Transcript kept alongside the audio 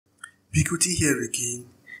Biguity here again.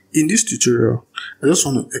 In this tutorial, I just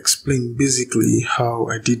want to explain basically how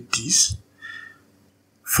I did this.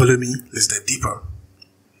 Follow me, let's dive deeper.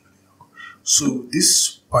 So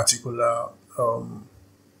this particular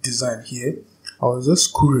design here, I was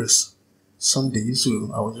just curious someday,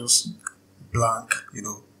 so I was just blank,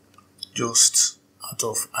 just out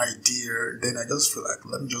of idea. Then I just feel like,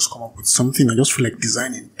 let me just come up with something. I just feel like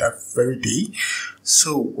designing that very day.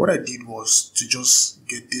 So what I did was to just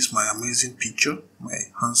get this my amazing picture, my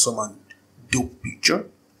handsome and dope picture.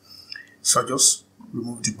 So I just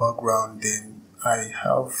removed the background. Then I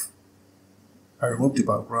removed the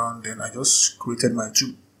background. Then I just created my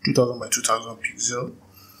 2000 by 2000 pixel.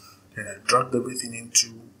 Then I dragged everything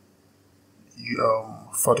into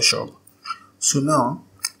Photoshop. So now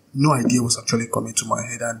no idea was actually coming to my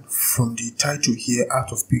head, and from the title here,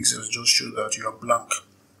 Art of Pixels, just show that you are blank.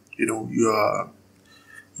 You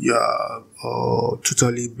are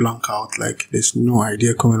totally blank out, like there's no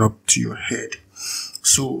idea coming up to your head.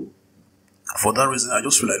 So for that reason, I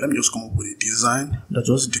just feel like let me just come up with a design that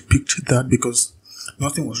just depicts that, because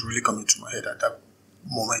nothing was really coming to my head at that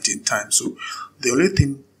moment in time. So the only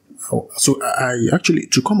thing, I actually,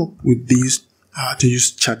 to come up with this, I had to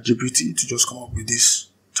use ChatGPT to just come up with this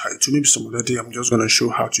title. Maybe some other day I'm just going to show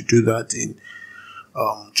how to do that in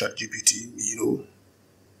ChatGPT.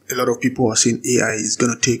 A lot of people are saying AI is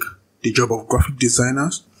going to take the job of graphic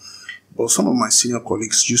designers, but some of my senior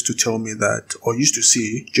colleagues used to tell me that, or used to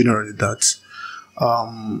say generally that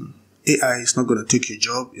AI is not going to take your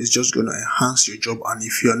job, it's just going to enhance your job. And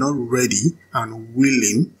if you are not ready and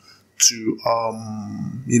willing to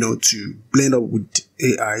to blend up with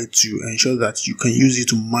AI to ensure that you can use it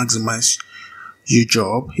to maximize your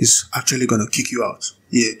job, is actually going to kick you out.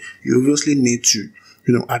 Yeah, you obviously need to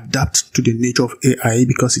adapt to the nature of AI,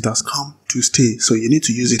 because it has come to stay. So you need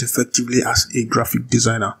to use it effectively as a graphic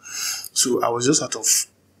designer. So I was just out of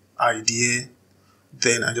idea.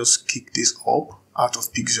 Then I just kicked this up, Art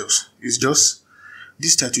of Pixels. It's just,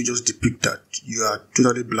 this title just depict that you are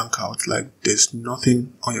totally blank out, like there's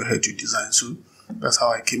nothing on your head to design. So that's how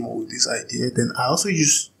I came up with this idea. Then I also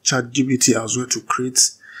use ChatGPT as well to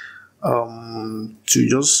create to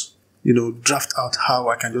just draft out how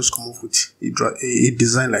I can just come up with a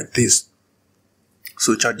design like this.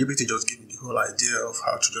 So ChatGPT just gave me the whole idea of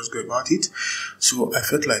how to just go about it. So I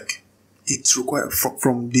felt like it's required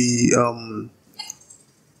from the